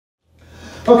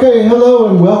Okay, hello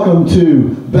and welcome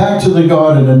to Back to the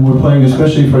Garden, and we're playing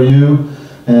especially for you,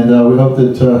 and we hope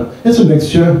that it's a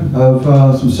mixture of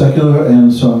some secular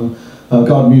and some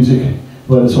God music,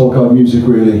 but it's all God music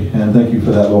really, and thank you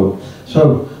for that, Lord.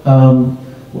 So,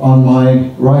 on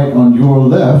my right, on your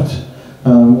left,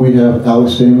 we have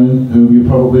Alex Damon, whom you're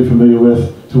probably familiar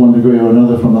with to one degree or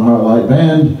another from the Heartlight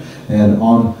Band, and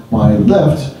on my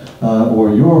left,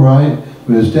 or your right,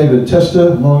 is David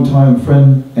Testa, longtime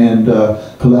friend and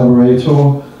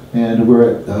collaborator, and we're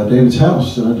at David's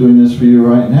house doing this for you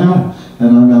right now.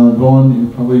 And I'm Alan Vaughan. You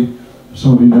probably,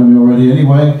 some of you know me already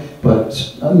anyway,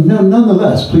 but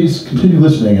nonetheless, please continue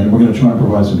listening, and we're going to try and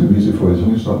provide some good music for you. So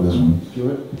let me start with this one.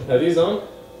 Are these on?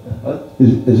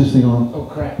 Is this thing on? Oh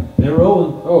crap! They're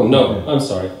rolling. Oh no! Okay. I'm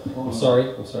sorry. I'm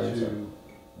sorry. I'm sorry. I'm sorry.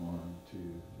 1, 2,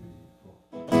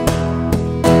 3, 4.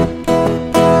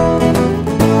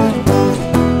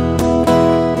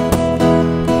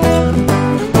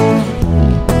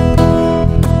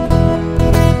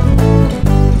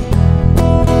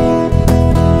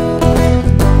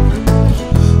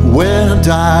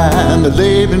 Time to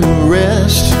lay me to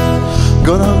rest.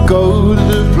 Gonna go to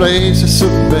the place that's the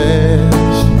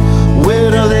best,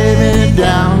 where to lay me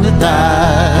down to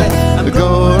die. I'm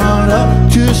going on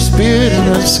up to the spirit in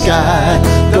the sky.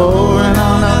 Going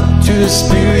on up to the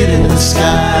spirit in the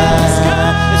sky.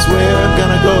 It's where I'm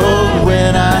gonna go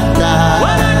when I die.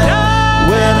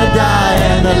 When I die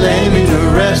and they lay me to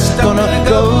rest. Gonna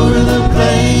go to the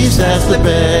place that's the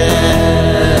best.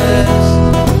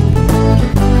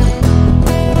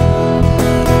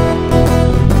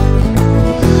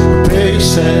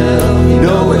 You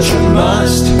know what you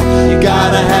must. You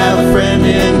gotta have a friend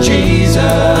in Jesus,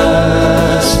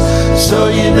 so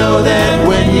you know that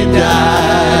when you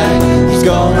die, He's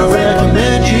gonna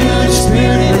recommend you to the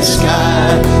Spirit in the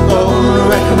sky. Gonna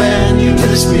recommend you to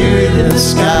the Spirit in the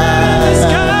sky.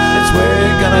 That's where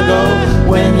you're gonna go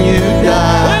when you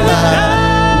die.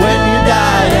 When you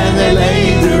die and they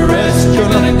lay you to rest, you're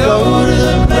gonna go to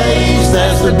the place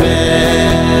that's the best.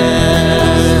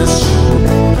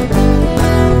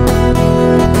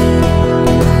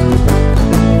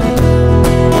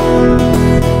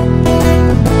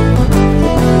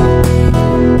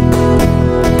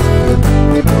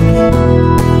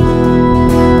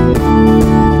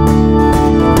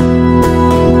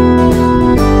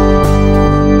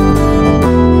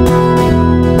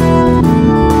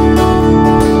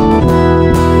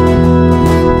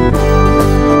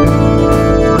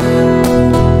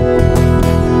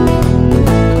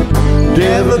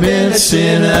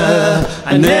 Sinner,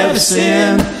 I never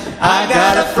sin. I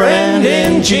got a friend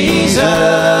in Jesus,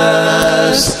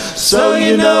 so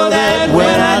you know that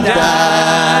when I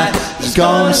die, He's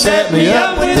gonna set me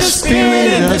up with the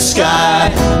Spirit in the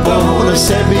sky. Gonna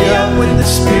set me up with the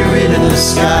Spirit in the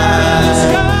sky.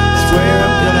 That's where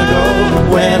I'm gonna go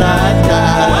when I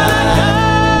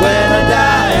die. When I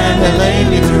die and they lay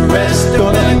me to rest,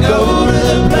 gonna go to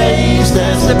the place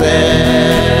that's the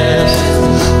best.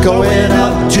 Going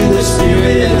up to the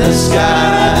Spirit in the sky.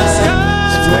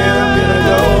 That's where I'm gonna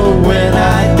go when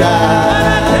I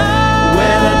die.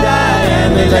 When I die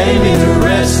and they lay me to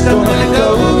rest, gonna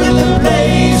go to the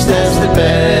place that's the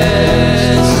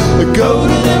best. Go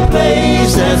to the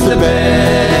place that's the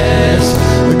best.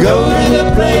 Go to the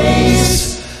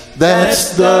place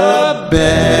that's the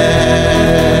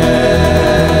best.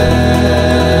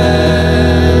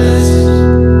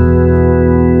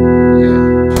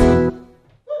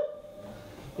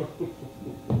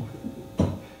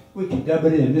 We can dub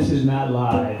it in. This is not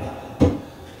live.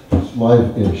 It's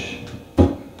live-ish.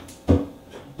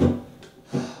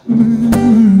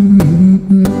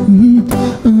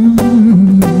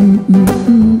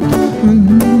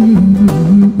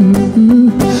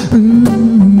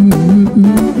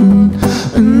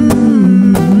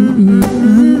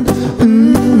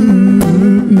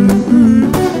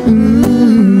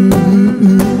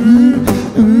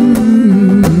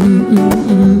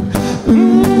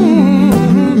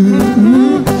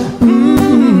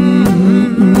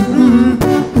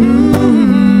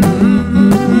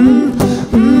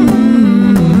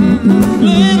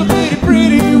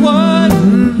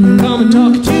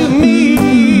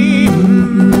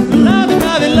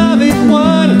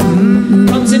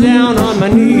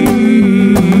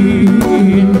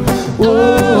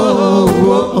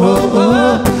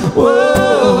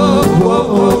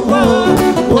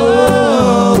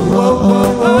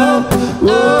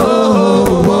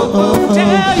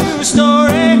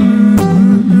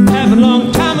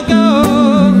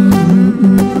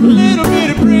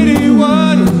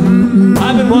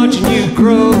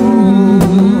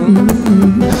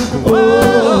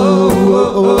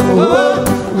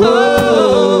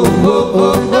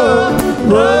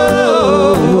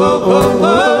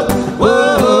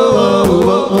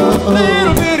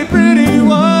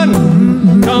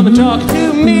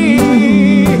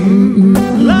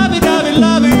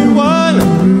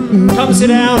 come sit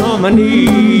down on my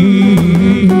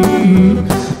knee.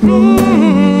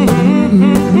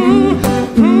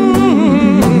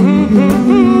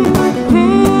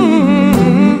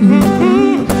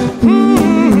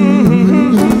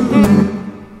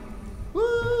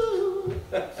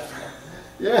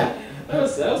 Yeah. That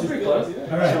was pretty close.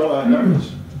 All right. So,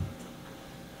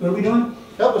 What are we doing?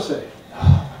 help us say.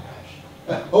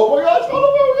 Oh my gosh, oh my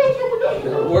gosh, oh my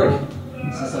gosh.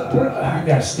 Work. I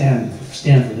gotta stand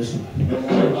for this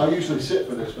one. I usually sit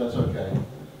for this, but that's okay.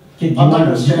 Do you I'm not want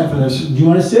going to stand for this. Do you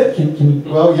want to sit? Can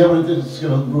you? Well, yeah, but it's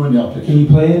going to ruin the optics. Can you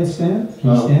play and stand?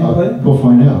 Can you stand and play? We'll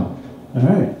find out. All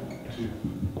right. 2,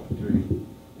 3.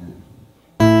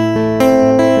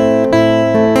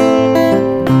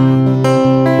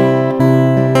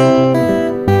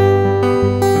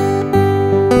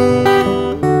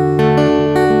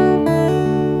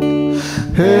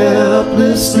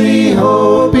 Helplessly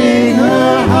hoping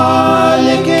her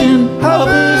harlequin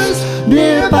hovers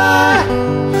nearby,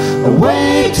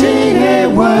 awaiting a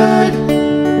word,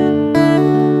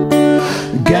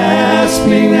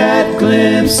 gasping at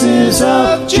glimpses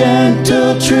of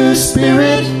gentle true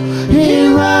spirit. He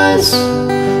runs,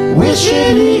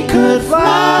 wishing he could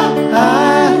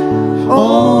fly,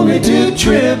 only to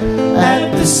trip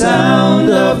at the sound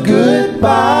of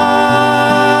goodbye.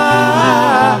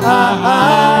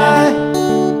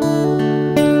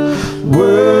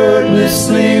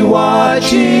 Wordlessly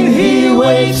watching, he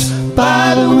waits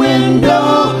by the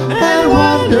window and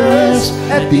wonders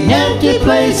at the empty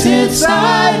place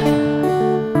inside.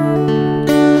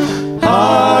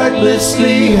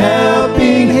 Heartlessly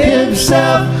helping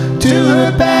himself to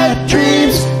her bad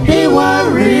dreams, he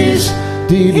worries,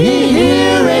 did he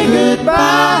hear a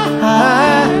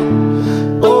goodbye?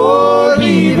 Or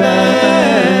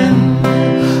even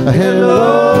a hello?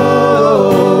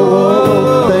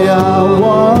 They are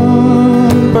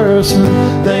one person,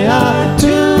 they are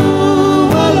two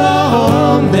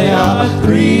alone, they are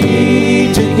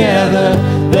three together,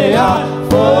 they are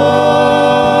for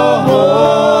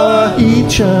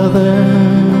each other.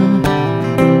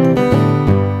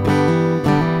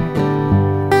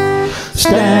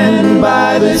 Stand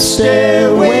by the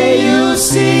stairway, you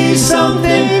see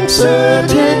something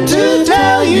certain to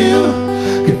tell you.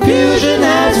 Confusion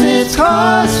has its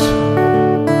cost.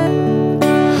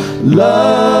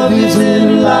 Love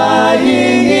isn't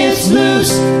lying, it's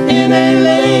loose in a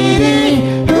lady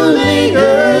who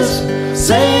lingers,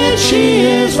 saying she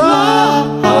is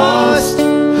lost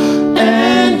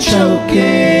and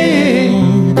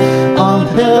choking on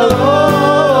hello.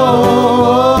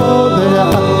 They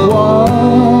are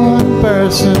one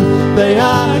person, they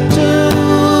are two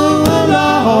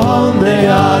alone, they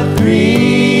are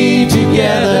three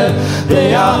together,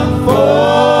 they are for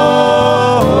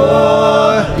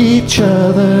each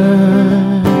other.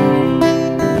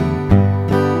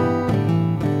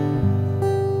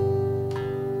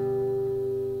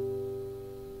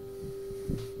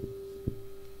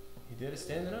 You did it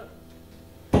standing up.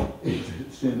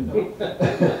 Standing up. All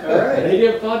right. And he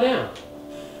didn't fall down.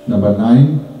 Number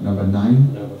 9, number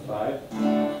 9, Number 5.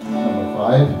 number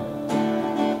 5.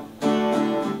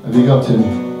 Have you got Tim?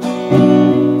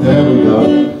 There we go.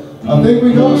 I think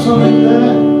we got something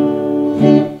there.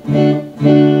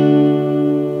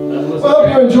 Well,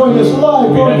 you're enjoying this live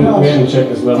We broadcast. hadn't checked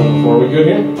this level before. We good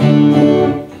here?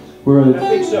 We're I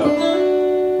think so.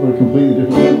 a completely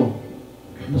different level.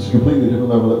 It's a completely different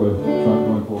level that we're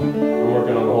going for. I'm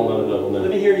working on a whole other level now.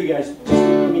 Let me hear you guys. Just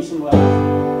give me some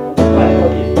levels.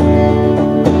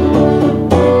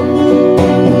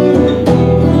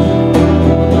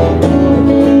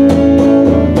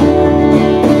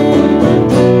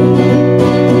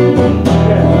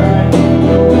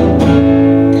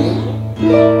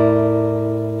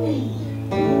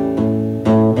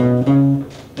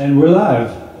 And we're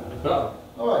live. Uh-oh.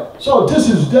 Alright, so this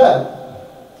is that.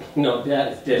 No,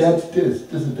 that is this. That's this.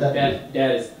 This is that.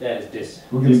 That is this.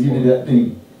 We're going to give you that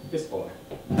thing. This boy.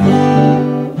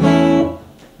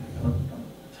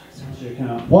 What's your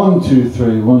count? 1, 2,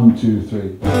 3, 1, 2,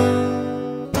 3.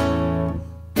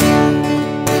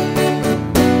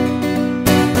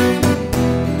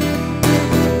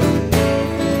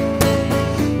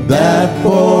 That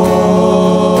boy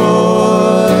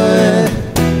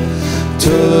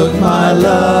took my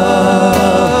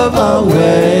love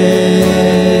away.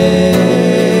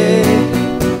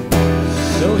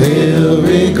 He'll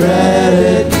regret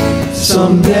it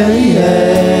someday.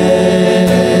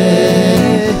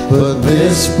 But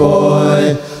this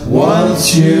boy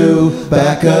wants you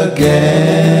back again.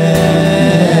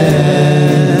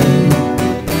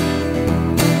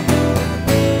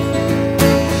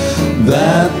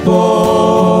 That boy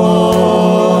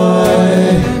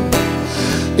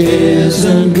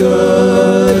isn't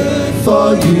good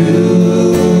for you,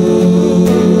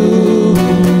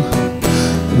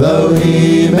 though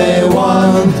he may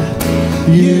want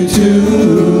you to.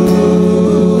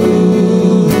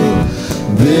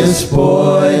 This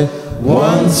boy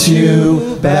wants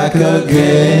you back again.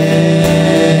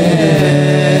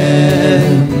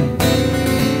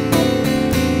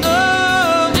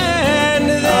 Oh, and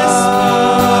this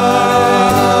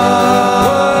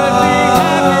would be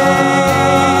happy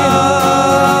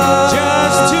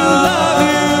just to love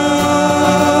you,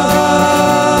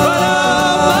 but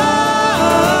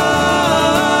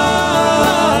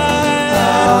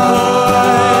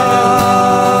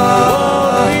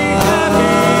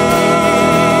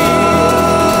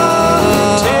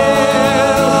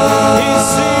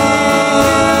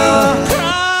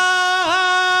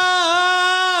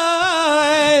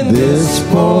this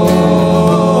boy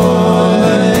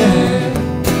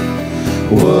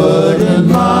wouldn't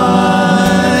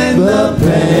mind the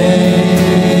pain,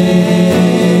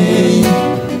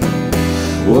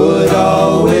 would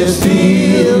always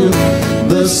feel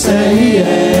the same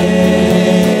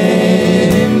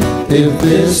if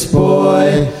this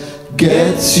boy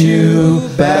gets you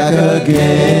back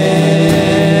again.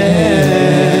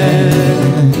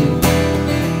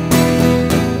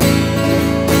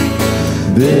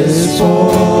 This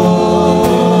boy,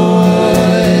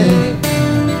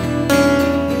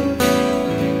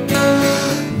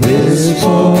 this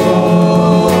boy,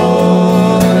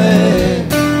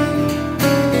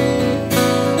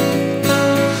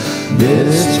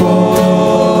 this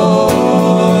boy,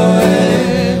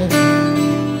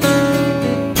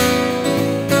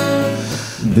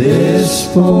 this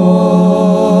boy.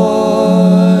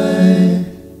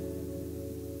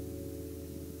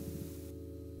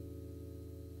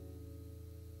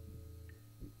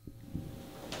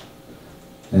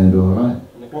 And all right.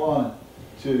 1,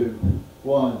 2,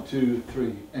 1, 2,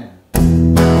 3, and.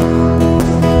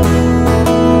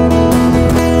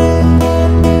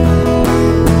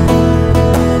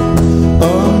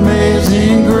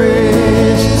 Amazing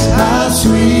grace, how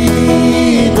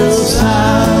sweet the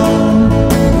sound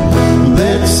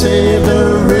that saved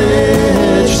a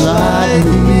wretch like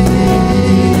me.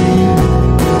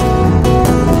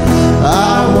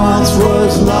 I once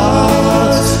was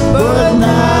lost, but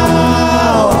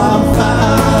now I'm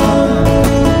found.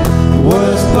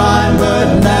 Was blind,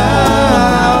 but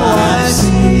now I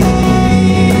see.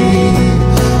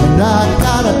 And I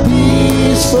got a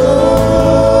peaceful,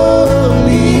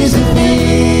 easy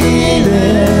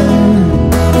feeling.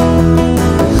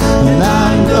 And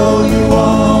I know you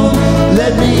won't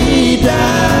let me down,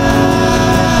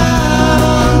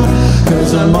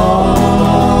 'cause I'm already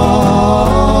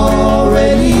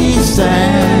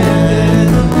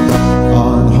standing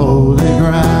on holy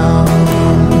ground.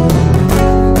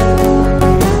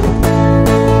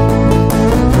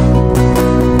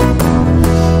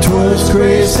 'Twas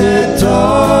grace that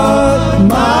taught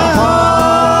my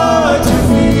heart to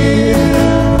fear,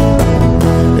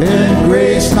 and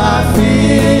grace my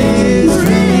fears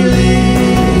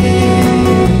relieved.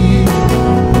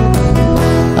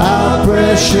 How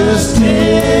precious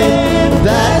did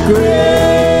that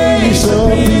grace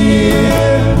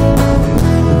appear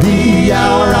the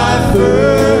hour I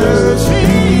first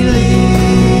believed.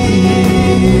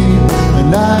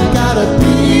 And I got a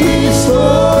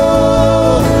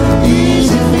peaceful,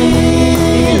 easy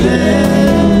feeling.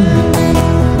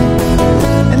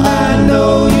 And I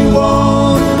know you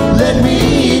won't let me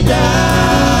down,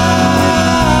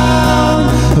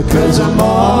 because I'm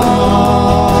already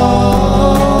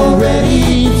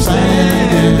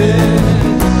standing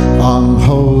on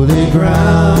holy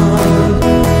ground.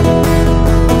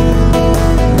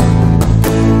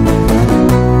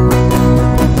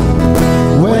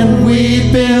 When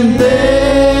we've been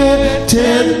there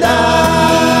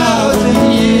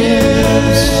 10,000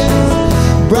 years,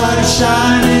 bright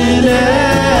shining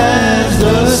as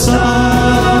the sun,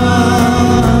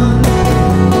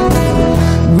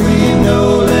 we know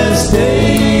less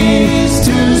days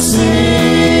to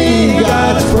sing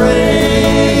God's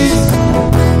praise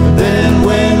than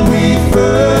when we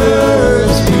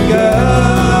first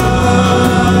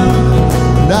begun.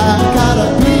 And I got a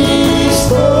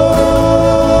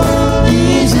peaceful,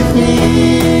 easy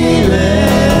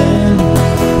feeling.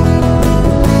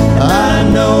 I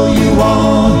know you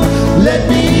won't let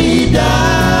me down,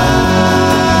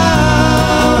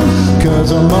 'cause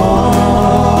I'm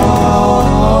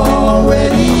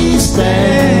already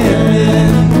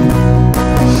standing.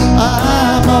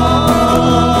 I'm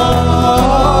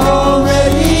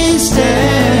already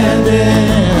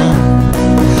standing.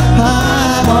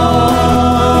 I'm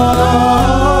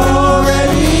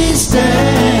already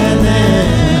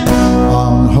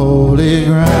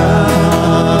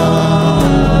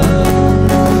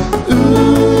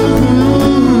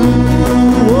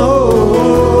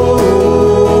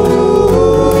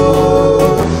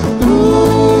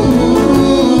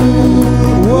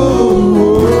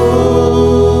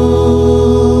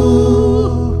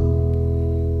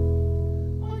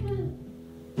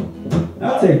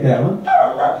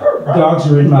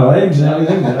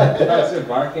doing that. That's it,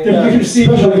 barking. You can see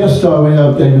Special guest star, we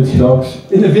have David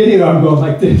Stokes. in the video I'm going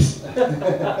like this.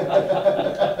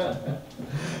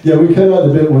 Yeah, we cut out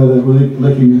the bit where they're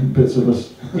licking bits of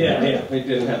us. Yeah, yeah, we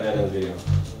didn't have that in the video.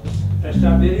 Should I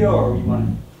stop video or you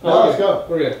want No, let's go.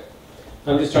 We're good.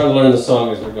 I'm just trying to learn the song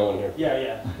as we're going here. Yeah,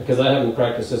 yeah. Because I haven't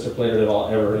practiced this or played it at all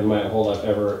ever in my whole life,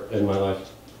 ever in my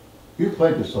life. You've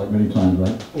played this like many times,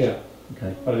 right? Yeah.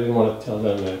 Okay. But I didn't want to tell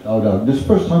them that. Oh no, this is the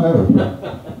first time ever.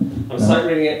 I'm sight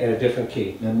reading it in a different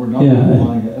key. And we're not Yeah.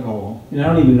 playing it at all. And I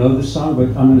don't even know this song, but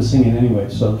I'm going to sing it anyway,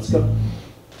 so let's go.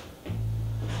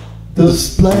 The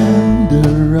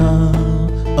splendor of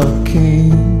a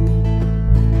king,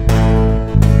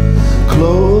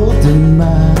 clothed in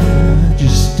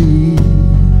majesty,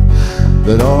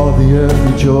 that all the earth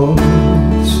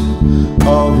rejoice,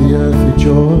 all the earth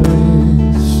rejoice.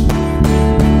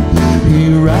 He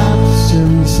wraps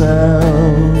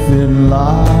himself in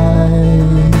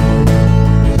light,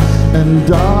 and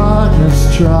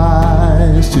darkness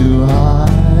tries to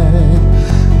hide,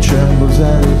 trembles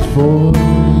at his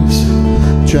voice,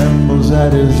 trembles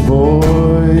at his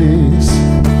voice.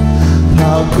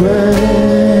 How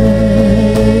great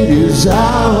is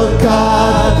our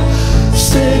God?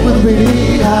 Sing with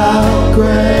me, how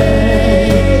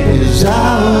great is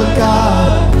our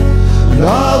God? And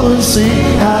all will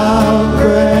see how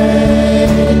great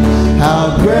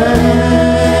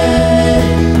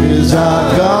is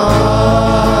our God.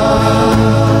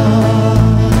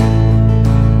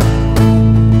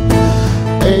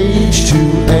 Age to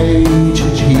age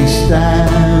he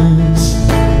stands,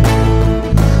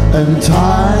 and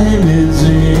time is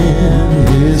in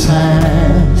his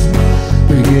hands,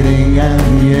 beginning and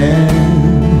the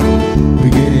end,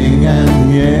 beginning and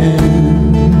the end.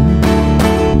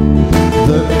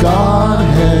 The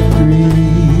Godhead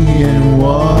three in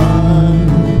one,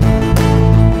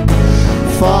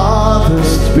 Father,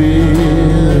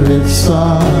 Spirit,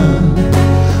 Son,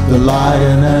 the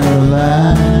Lion and the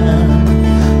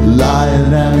Lamb,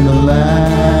 Lion and the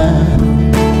Lamb.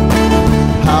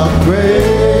 How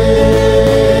great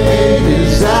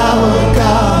is our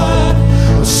God?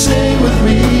 Oh, sing with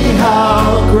me,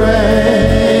 how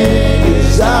great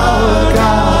is our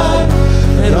God?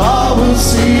 And all will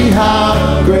see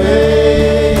how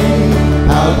great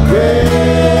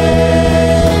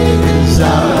is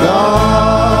our God.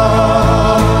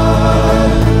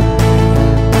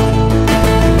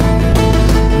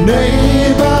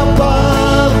 Name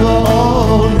above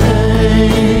all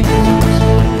names,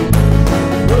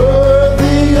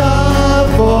 worthy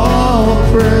of all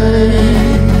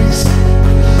praise.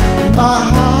 My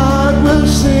heart will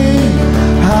sing,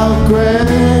 how great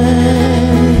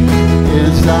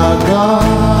is our God.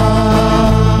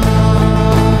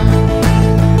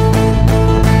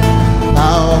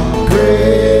 How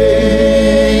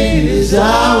great is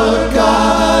our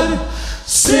God?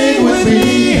 Sing with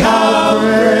me, how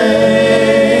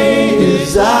great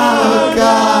is our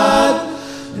God?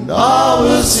 And all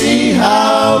will see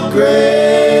how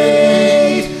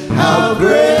great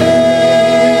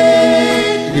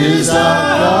is our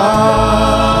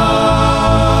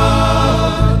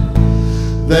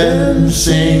God. Then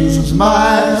sings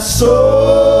my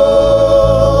soul,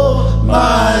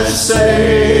 my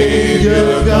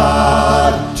Savior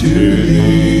God, to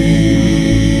thee.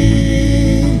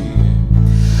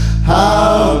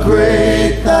 How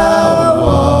great thou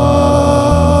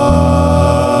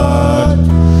art,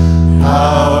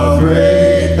 how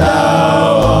great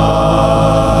thou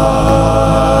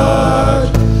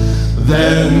art.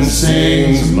 Then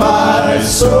sings my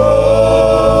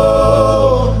soul,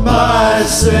 my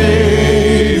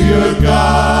Savior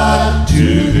God,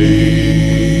 to thee.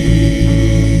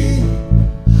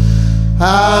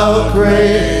 How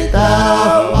great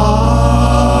thou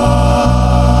art,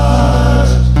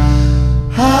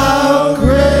 how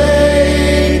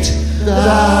great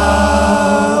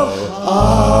thou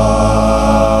art.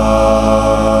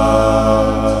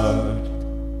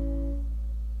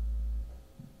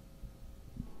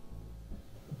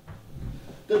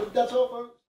 That's all,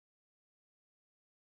 folks.